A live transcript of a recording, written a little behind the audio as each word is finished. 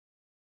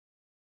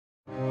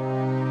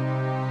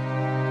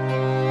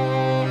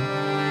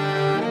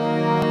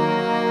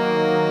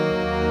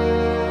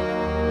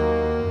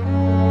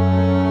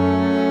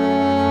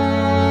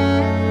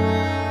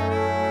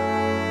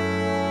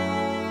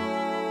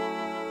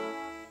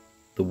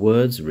The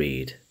words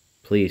read,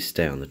 "Please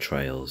stay on the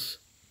trails."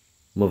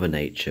 Mother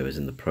Nature is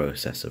in the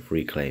process of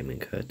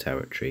reclaiming her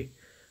territory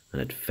and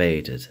had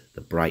faded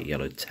the bright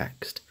yellow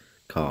text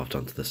carved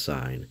onto the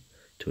sign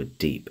to a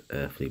deep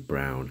earthly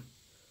brown.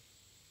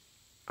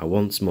 I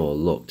once more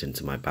looked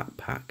into my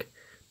backpack,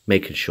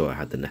 making sure I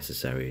had the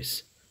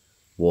necessaries.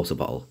 Water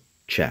bottle,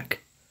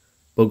 check.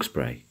 Bug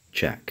spray,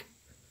 check.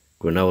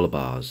 Granola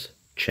bars,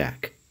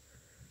 check.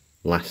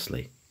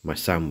 Lastly, my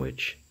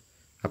sandwich.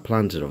 I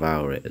planned to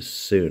devour it as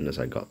soon as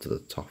I got to the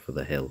top of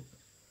the hill.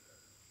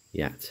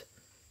 Yet,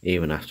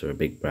 even after a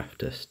big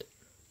breakfast,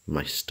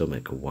 my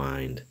stomach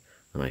whined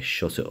and I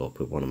shut it up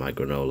with one of my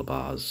granola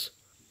bars.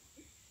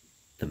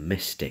 The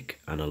mystic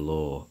and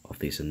allure of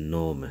these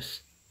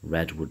enormous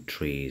redwood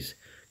trees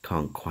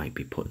can't quite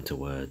be put into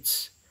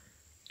words.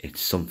 It's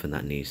something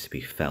that needs to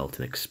be felt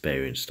and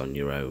experienced on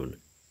your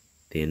own.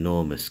 The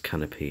enormous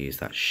canopies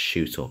that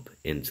shoot up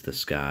into the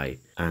sky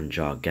and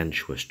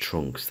gargantuous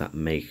trunks that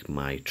make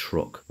my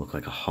truck look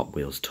like a Hot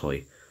Wheels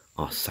toy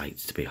are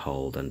sights to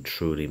behold and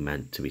truly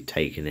meant to be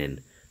taken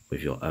in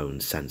with your own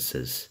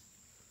senses.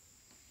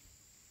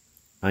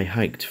 I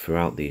hiked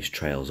throughout these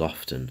trails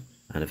often,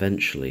 and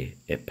eventually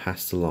it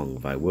passed along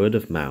by word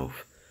of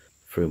mouth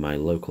through my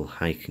local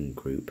hiking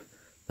group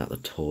that the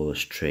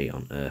tallest tree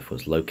on Earth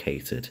was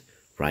located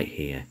right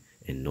here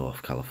in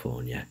North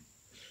California.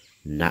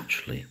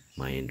 Naturally,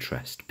 my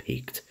interest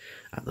piqued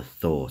at the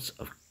thought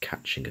of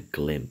catching a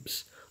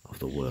glimpse of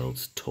the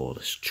world's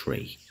tallest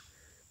tree.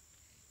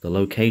 The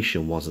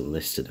location wasn't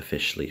listed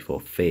officially for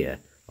fear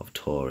of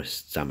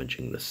tourists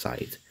damaging the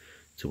site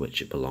to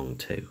which it belonged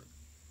to.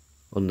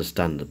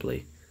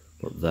 Understandably,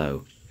 but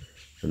though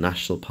the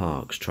national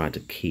parks tried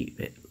to keep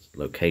its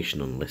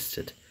location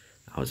unlisted,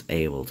 I was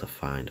able to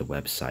find a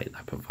website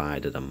that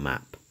provided a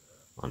map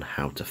on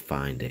how to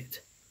find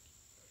it.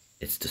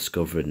 Its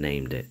discoverer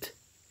named it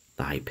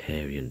the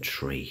Hyperion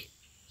tree.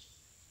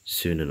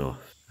 Soon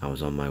enough, I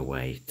was on my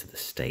way to the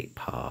state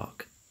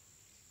park.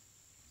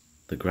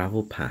 The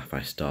gravel path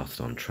I started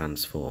on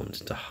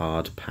transformed into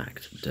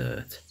hard-packed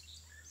dirt,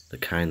 the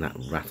kind that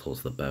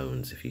rattles the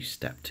bones if you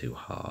step too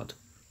hard.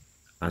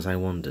 As I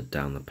wandered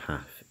down the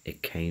path,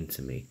 it came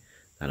to me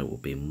that it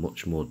would be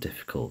much more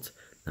difficult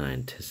than I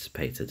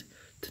anticipated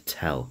to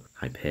tell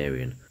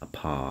Hyperion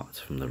apart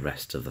from the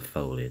rest of the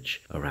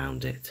foliage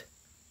around it.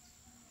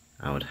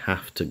 I would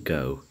have to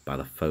go by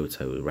the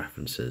photo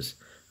references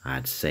I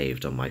had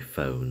saved on my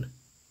phone.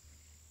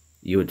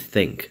 You would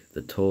think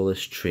the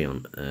tallest tree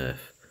on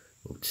Earth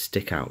would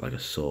stick out like a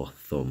sore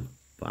thumb,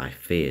 but I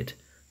feared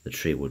the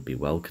tree would be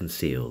well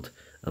concealed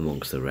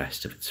amongst the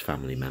rest of its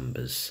family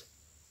members.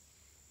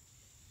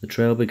 The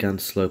trail began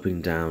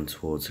sloping down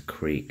towards a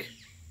creek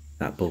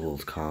that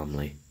bubbled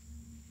calmly.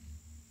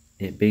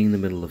 It being the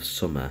middle of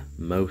summer,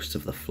 most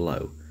of the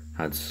flow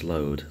had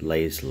slowed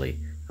lazily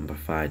and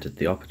provided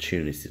the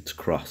opportunity to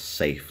cross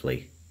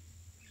safely.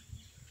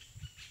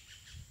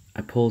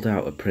 I pulled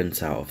out a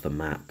printout of the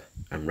map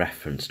and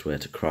referenced where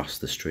to cross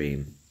the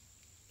stream.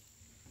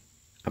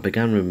 I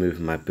began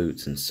removing my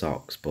boots and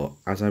socks, but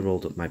as I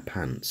rolled up my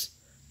pants,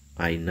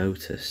 I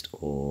noticed,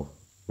 or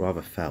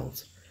rather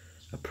felt,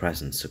 a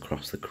presence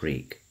across the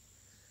creek.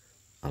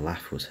 A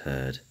laugh was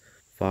heard,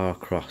 far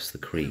across the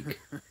creek.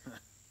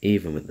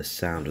 Even with the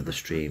sound of the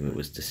stream, it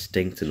was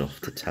distinct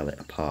enough to tell it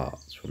apart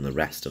from the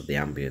rest of the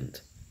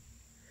ambient.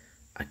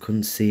 I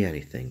couldn't see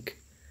anything,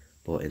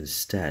 but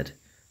instead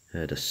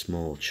heard a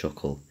small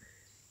chuckle.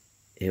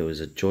 It was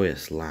a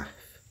joyous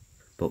laugh,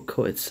 but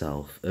cut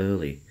itself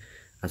early,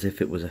 as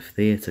if it was a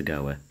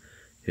theatre-goer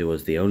who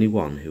was the only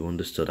one who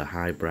understood a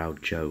highbrow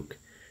joke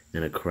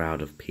in a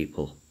crowd of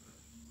people.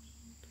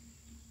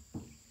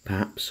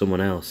 Perhaps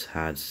someone else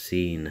had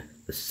seen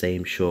the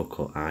same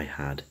shortcut I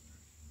had,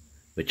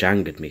 which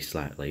angered me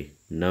slightly,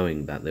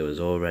 knowing that there was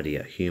already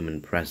a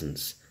human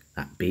presence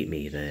that beat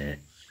me there.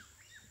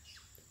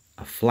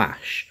 A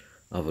flash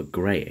of a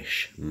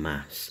greyish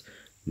mass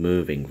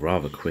moving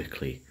rather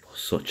quickly for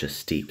such a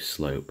steep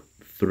slope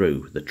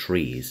through the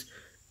trees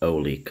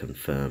only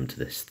confirmed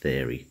this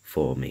theory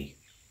for me.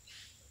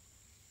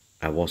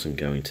 I wasn't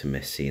going to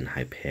miss seeing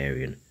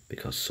Hyperion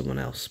because someone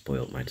else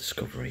spoilt my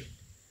discovery.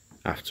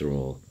 After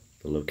all,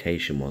 the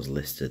location was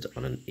listed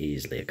on an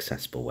easily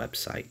accessible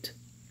website.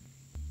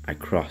 I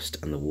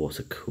crossed and the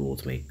water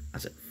cooled me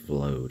as it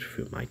flowed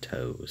through my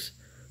toes,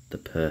 the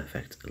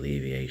perfect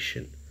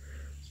alleviation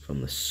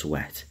from the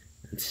sweat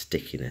and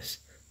stickiness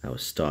that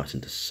was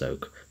starting to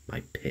soak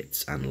my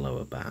pits and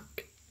lower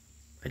back.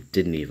 I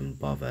didn't even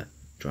bother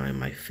drying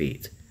my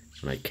feet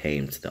when I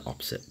came to the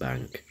opposite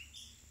bank.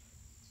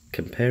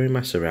 Comparing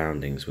my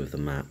surroundings with the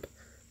map,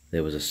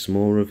 there was a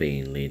small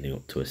ravine leading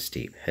up to a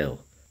steep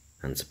hill,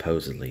 and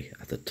supposedly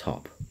at the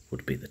top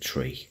would be the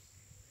tree.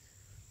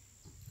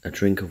 A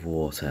drink of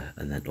water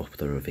and then up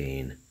the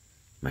ravine.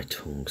 My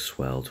tongue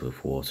swelled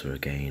with water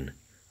again,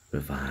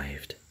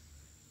 revived.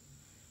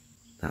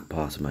 That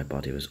part of my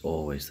body was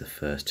always the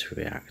first to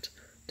react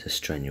to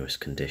strenuous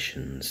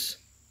conditions.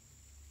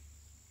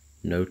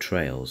 No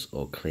trails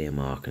or clear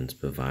markings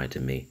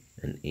provided me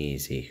an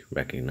easy,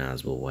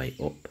 recognisable way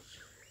up,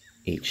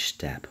 Each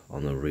step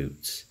on the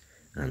roots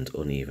and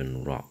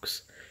uneven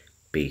rocks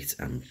beat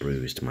and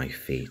bruised my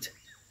feet.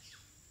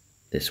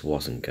 This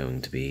wasn't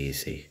going to be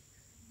easy,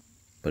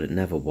 but it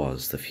never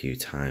was the few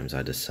times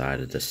I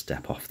decided to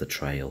step off the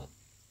trail.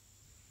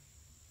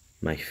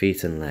 My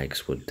feet and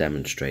legs would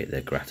demonstrate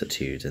their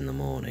gratitude in the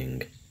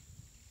morning.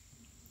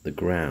 The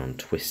ground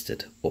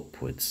twisted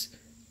upwards,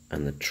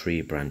 and the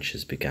tree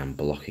branches began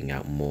blocking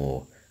out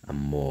more and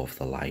more of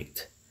the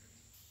light.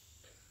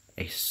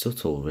 A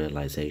subtle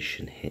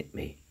realization hit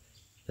me.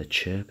 The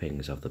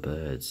chirpings of the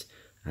birds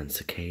and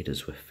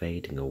cicadas were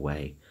fading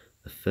away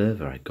the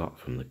further I got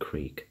from the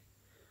creek.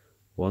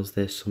 Was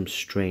there some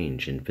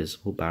strange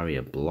invisible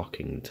barrier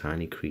blocking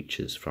tiny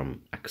creatures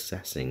from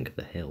accessing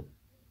the hill?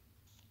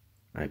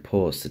 I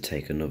paused to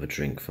take another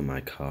drink from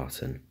my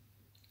carton,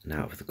 and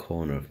out of the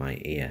corner of my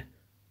ear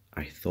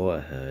I thought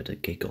I heard a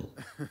giggle.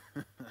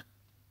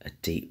 A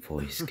deep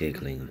voice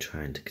giggling,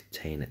 trying to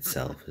contain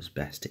itself as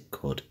best it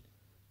could.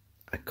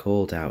 I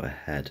called out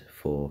ahead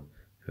for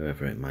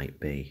whoever it might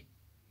be.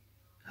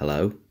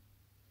 Hello?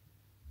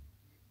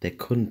 There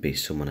couldn't be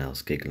someone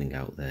else giggling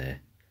out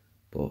there,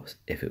 but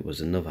if it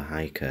was another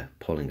hiker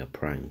pulling a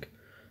prank,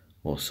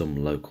 or some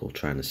local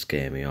trying to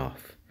scare me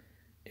off,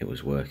 it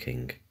was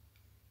working.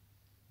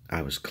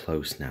 I was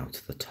close now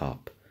to the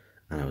top,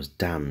 and I was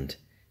damned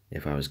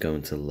if I was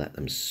going to let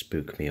them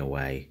spook me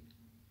away.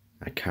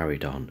 I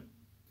carried on.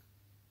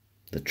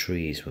 The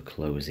trees were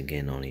closing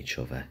in on each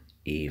other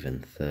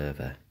even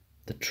further.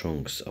 The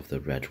trunks of the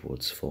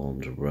redwoods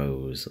formed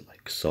rows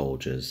like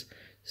soldiers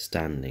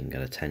standing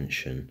at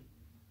attention,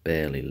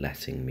 barely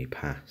letting me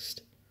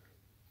past.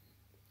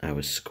 I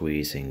was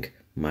squeezing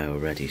my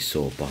already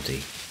sore body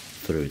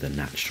through the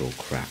natural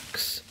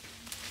cracks.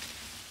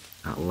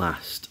 At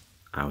last,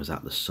 I was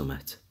at the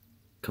summit,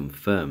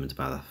 confirmed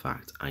by the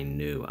fact I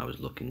knew I was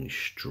looking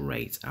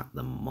straight at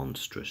the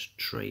monstrous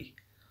tree.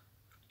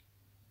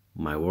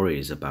 My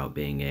worries about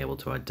being able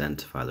to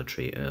identify the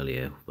tree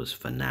earlier was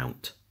for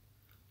naught.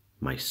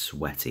 My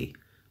sweaty,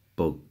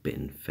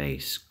 bug-bitten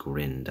face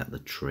grinned at the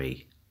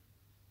tree.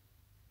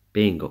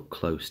 Being up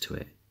close to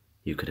it,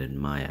 you could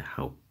admire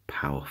how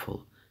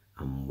powerful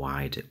and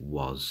wide it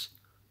was.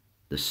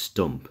 The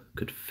stump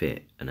could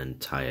fit an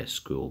entire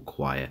school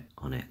choir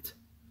on it.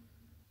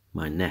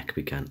 My neck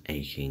began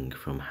aching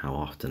from how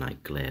often I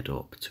glared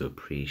up to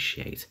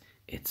appreciate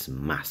its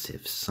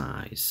massive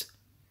size.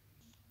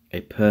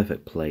 A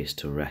perfect place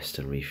to rest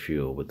and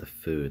refuel with the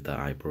food that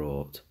I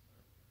brought.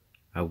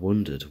 I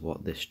wondered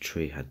what this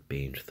tree had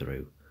been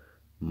through,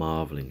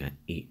 marvelling at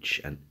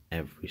each and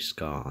every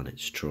scar on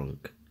its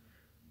trunk.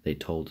 They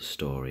told a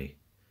story.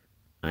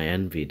 I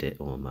envied it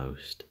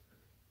almost,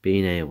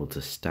 being able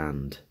to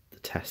stand the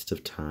test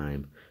of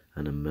time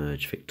and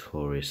emerge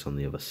victorious on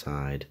the other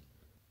side.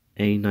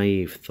 A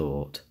naive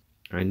thought.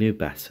 I knew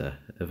better.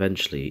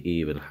 Eventually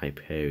even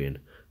Hyperion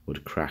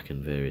would crack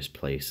in various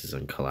places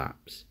and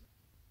collapse.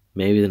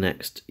 Maybe the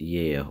next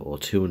year or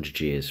 200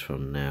 years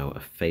from now,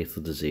 a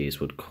fatal disease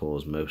would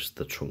cause most of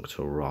the trunk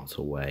to rot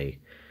away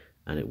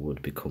and it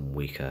would become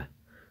weaker.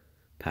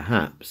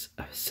 Perhaps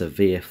a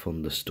severe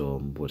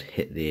thunderstorm would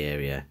hit the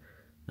area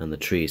and the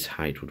tree's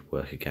height would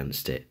work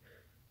against it,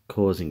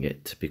 causing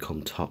it to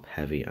become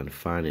top-heavy and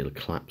finally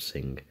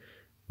collapsing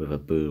with a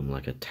boom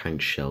like a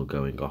tank shell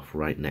going off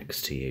right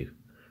next to you,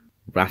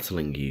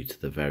 rattling you to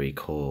the very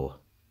core.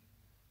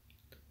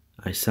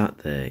 I sat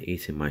there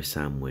eating my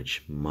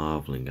sandwich,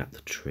 marvelling at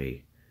the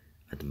tree,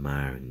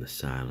 admiring the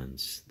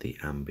silence, the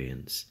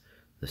ambience,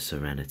 the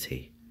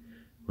serenity,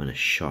 when a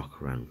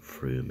shock ran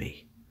through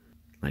me.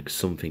 Like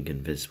something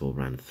invisible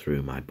ran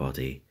through my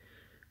body,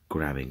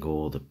 grabbing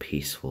all the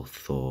peaceful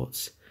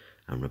thoughts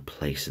and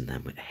replacing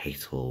them with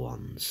hateful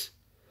ones.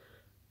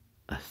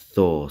 A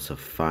thought of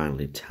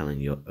finally telling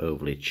your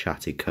overly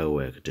chatty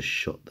coworker to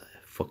shut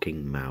their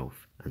fucking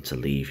mouth and to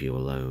leave you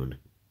alone.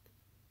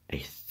 A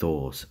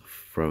thought of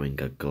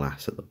throwing a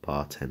glass at the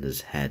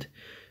bartender's head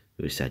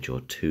who said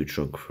you're too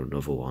drunk for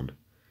another one.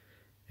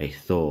 A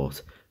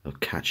thought of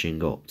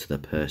catching up to the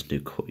person who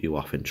cut you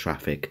off in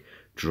traffic,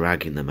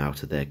 dragging them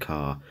out of their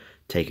car,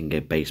 taking a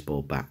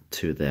baseball bat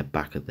to their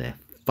back of their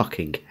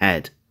fucking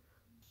head.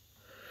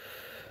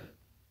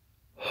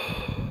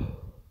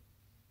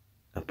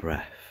 A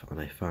breath, and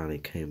I finally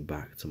came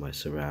back to my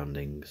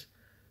surroundings.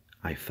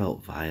 I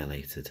felt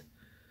violated.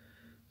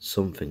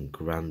 Something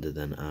grander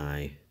than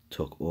I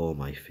took all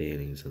my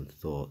feelings and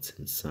thoughts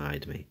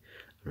inside me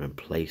and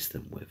replaced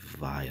them with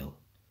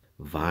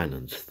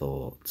violent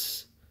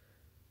thoughts.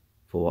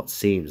 For what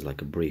seems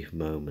like a brief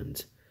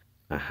moment,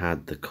 I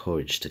had the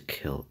courage to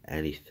kill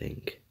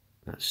anything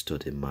that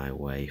stood in my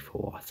way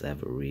for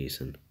whatever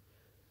reason.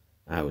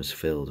 I was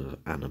filled with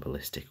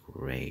animalistic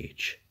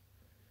rage.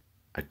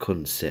 I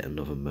couldn't sit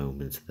another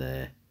moment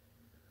there.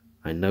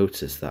 I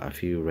noticed that a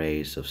few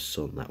rays of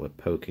sun that were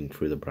poking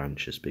through the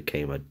branches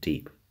became a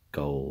deep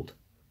gold.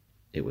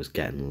 It was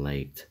getting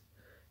late.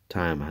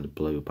 Time had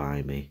blown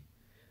by me.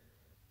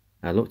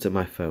 I looked at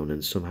my phone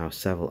and somehow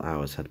several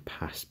hours had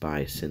passed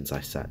by since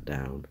I sat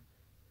down.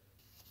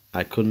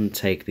 I couldn't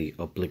take the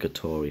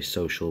obligatory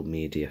social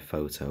media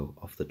photo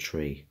of the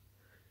tree.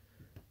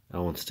 I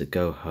wanted to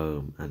go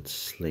home and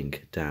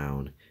slink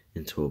down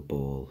into a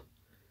ball.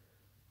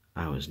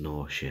 I was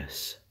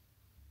nauseous.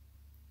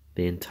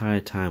 The entire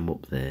time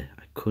up there,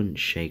 I couldn't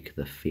shake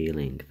the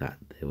feeling that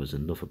there was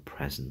another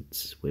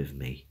presence with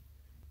me,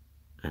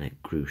 and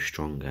it grew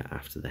stronger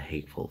after the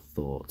hateful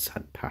thoughts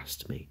had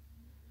passed me.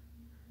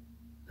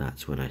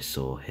 That's when I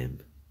saw him.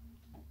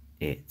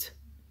 It.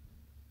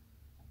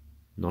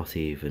 Not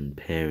even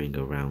peering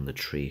around the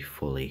tree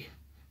fully.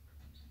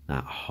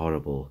 That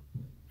horrible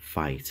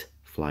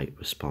fight-flight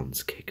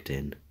response kicked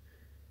in,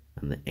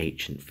 and the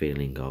ancient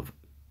feeling of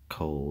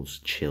cold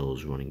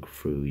chills running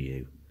through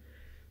you,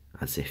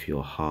 as if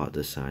your heart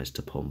decides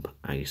to pump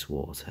ice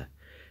water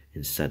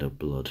instead of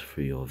blood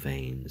through your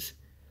veins,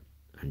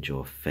 and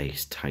your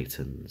face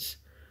tightens,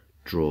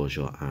 draws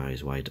your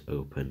eyes wide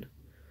open.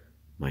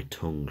 My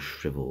tongue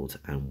shriveled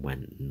and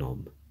went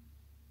numb.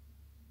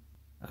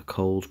 A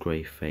cold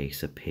grey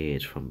face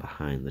appeared from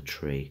behind the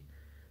tree,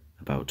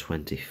 about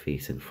 20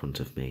 feet in front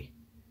of me.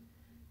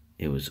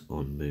 It was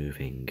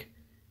unmoving.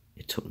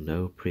 It took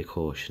no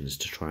precautions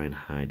to try and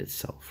hide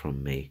itself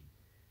from me.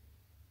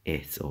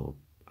 It, or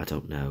I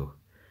don't know,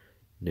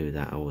 knew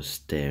that I was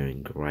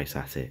staring right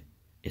at it,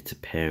 its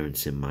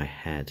appearance in my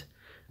head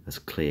as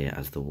clear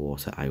as the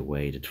water I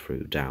waded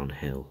through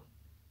downhill.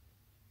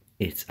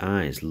 Its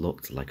eyes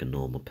looked like a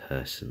normal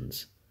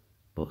person's,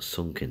 but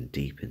sunken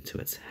deep into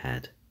its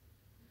head.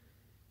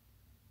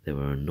 There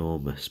were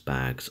enormous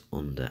bags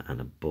under and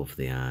above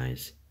the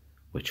eyes,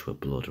 which were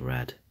blood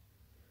red.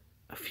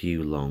 A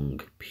few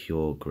long,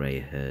 pure grey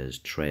hairs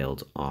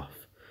trailed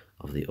off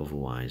of the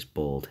otherwise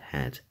bald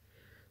head,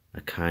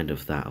 a kind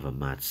of that of a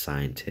mad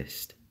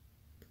scientist.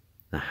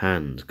 The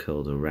hand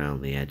curled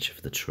around the edge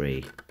of the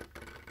tree,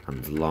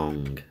 and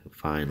long,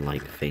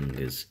 vine-like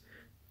fingers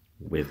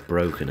with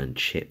broken and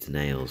chipped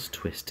nails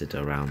twisted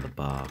around the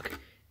bark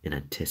in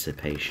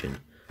anticipation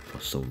for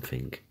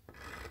something.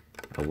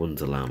 I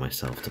wouldn't allow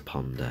myself to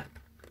ponder.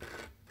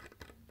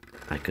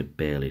 I could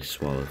barely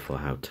swallow for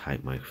how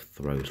tight my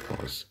throat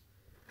was.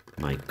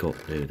 My gut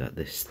knew that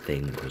this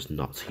thing was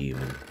not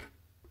human.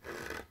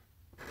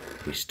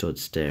 We stood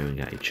staring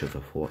at each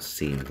other for what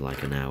seemed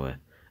like an hour,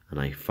 and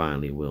I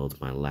finally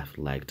willed my left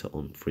leg to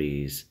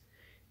unfreeze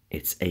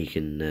its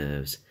aching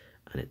nerves,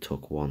 and it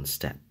took one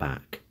step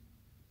back,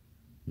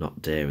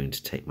 not daring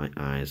to take my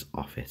eyes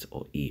off it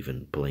or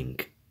even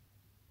blink.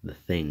 The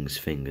thing's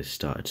fingers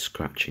started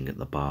scratching at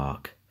the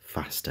bark,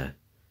 faster,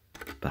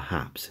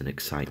 perhaps in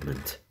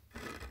excitement,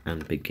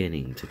 and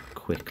beginning to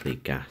quickly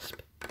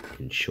gasp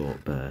in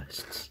short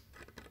bursts.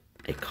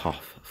 A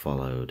cough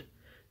followed,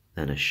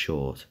 then a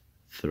short,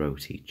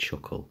 throaty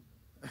chuckle.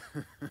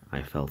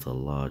 I felt a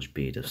large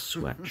bead of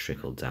sweat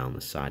trickle down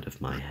the side of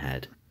my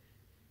head.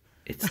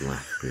 Its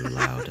laugh grew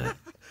louder.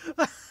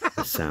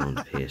 The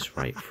sound pierced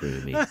right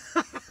through me,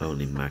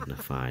 only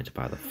magnified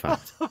by the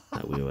fact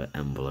that we were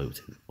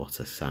enveloped in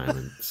utter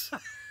silence.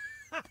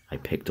 I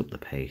picked up the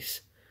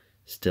pace,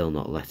 still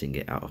not letting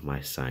it out of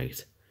my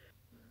sight.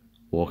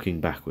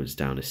 Walking backwards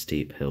down a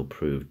steep hill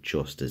proved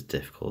just as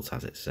difficult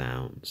as it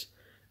sounds,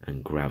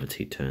 and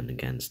gravity turned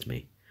against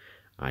me.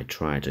 I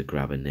tried to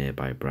grab a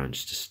nearby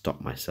branch to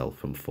stop myself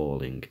from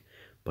falling,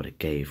 but it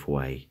gave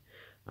way,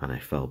 and I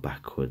fell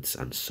backwards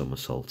and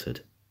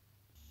somersaulted.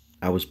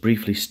 I was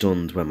briefly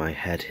stunned when my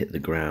head hit the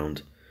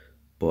ground,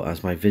 but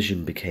as my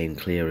vision became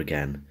clear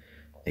again,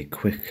 a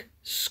quick,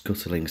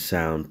 scuttling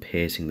sound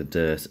piercing the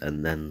dirt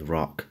and then the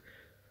rock.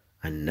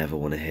 I never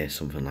want to hear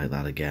something like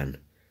that again.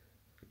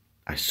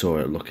 I saw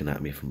it looking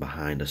at me from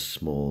behind a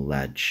small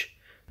ledge,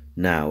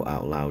 now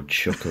out loud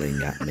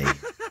chuckling at me,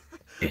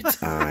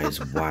 its eyes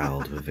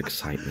wild with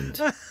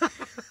excitement.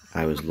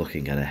 I was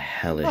looking at a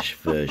hellish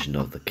version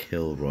of the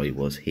Kilroy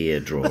was here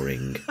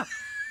drawing.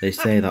 They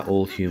say that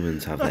all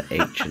humans have the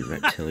ancient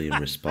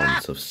reptilian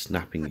response of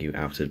snapping you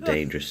out of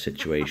dangerous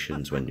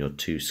situations when you're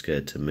too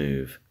scared to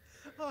move.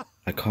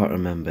 I can't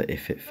remember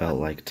if it felt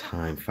like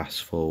time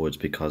fast forwards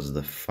because of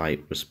the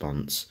fight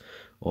response,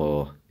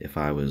 or if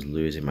I was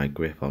losing my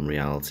grip on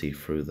reality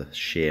through the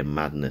sheer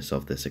madness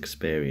of this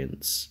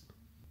experience.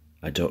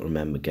 I don't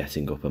remember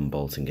getting up and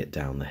bolting it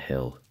down the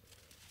hill,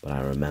 but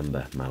I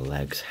remember my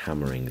legs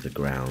hammering the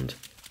ground,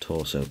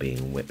 torso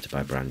being whipped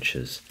by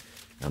branches,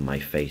 and my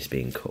face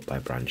being cut by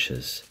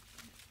branches.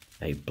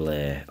 A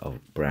blare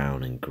of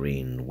brown and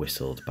green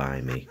whistled by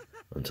me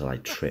until I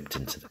tripped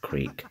into the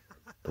creek,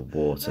 the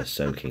water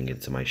soaking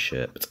into my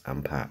shirt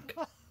and pack,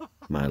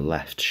 my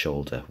left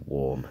shoulder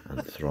warm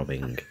and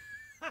throbbing.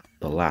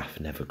 The laugh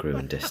never grew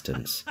in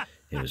distance,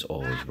 it was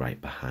always right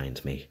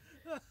behind me.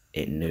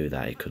 It knew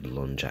that it could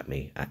lunge at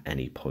me at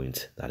any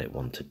point that it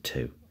wanted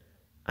to,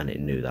 and it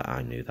knew that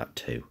I knew that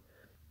too.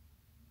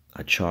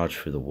 I charged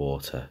through the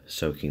water,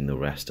 soaking the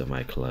rest of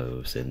my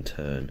clothes, in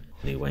turn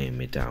weighing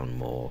me down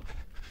more.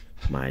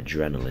 My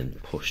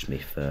adrenaline pushed me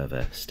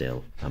further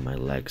still, and my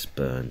legs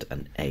burned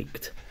and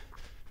ached.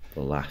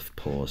 The laugh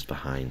paused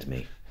behind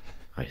me,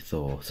 I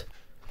thought,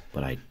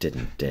 but I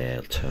didn't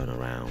dare turn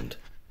around.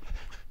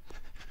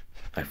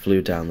 I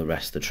flew down the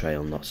rest of the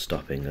trail, not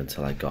stopping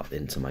until I got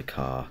into my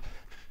car.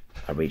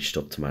 I reached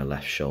up to my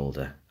left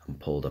shoulder and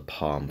pulled a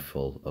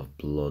palmful of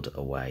blood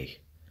away.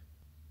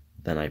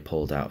 Then I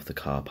pulled out of the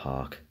car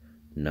park,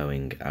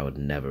 knowing I would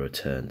never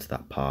return to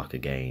that park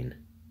again.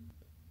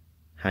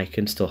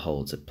 Hiking still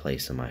holds a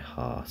place in my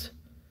heart.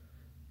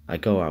 I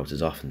go out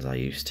as often as I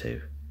used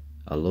to.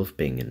 I love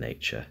being in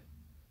nature.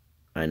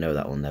 I know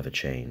that will never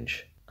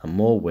change. I'm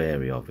more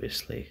wary,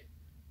 obviously.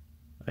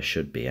 I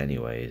should be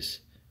anyways.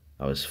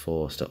 I was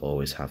forced to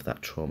always have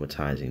that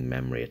traumatizing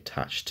memory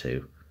attached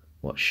to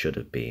what should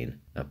have been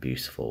a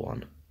beautiful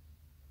one.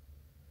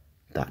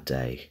 That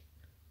day,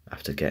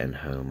 after getting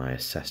home, I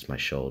assessed my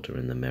shoulder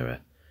in the mirror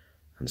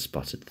and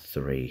spotted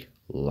 3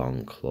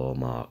 long claw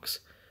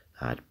marks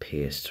that had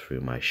pierced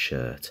through my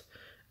shirt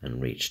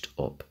and reached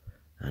up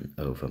and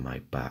over my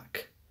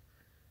back.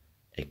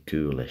 A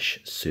ghoulish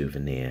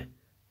souvenir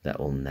that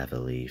will never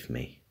leave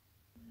me.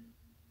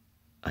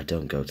 I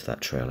don't go to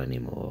that trail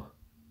anymore.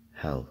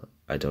 Hell,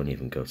 I don't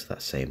even go to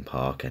that same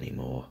park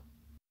anymore.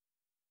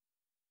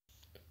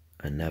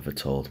 I never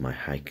told my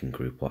hiking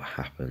group what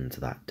happened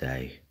that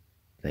day.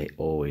 They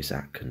always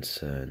act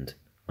concerned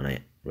when I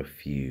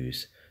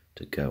refuse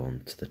to go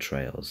onto the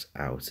trails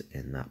out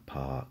in that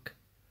park.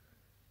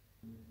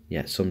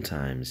 Yet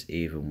sometimes,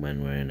 even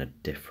when we're in a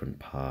different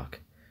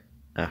park,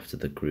 after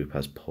the group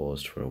has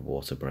paused for a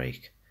water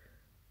break,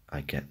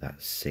 I get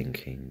that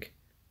sinking,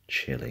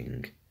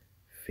 chilling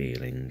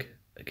feeling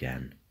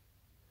again.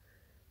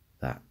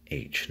 That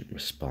ancient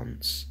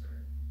response,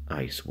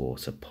 ice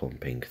water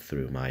pumping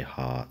through my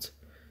heart.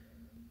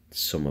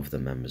 Some of the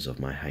members of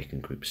my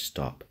hiking group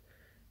stop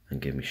and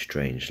give me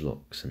strange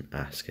looks and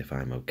ask if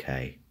I'm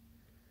okay.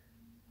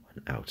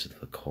 When out of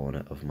the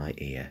corner of my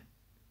ear,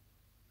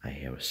 I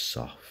hear a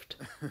soft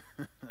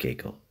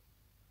giggle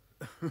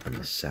and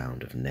the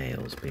sound of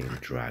nails being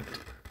dragged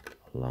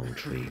along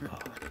tree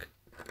bark.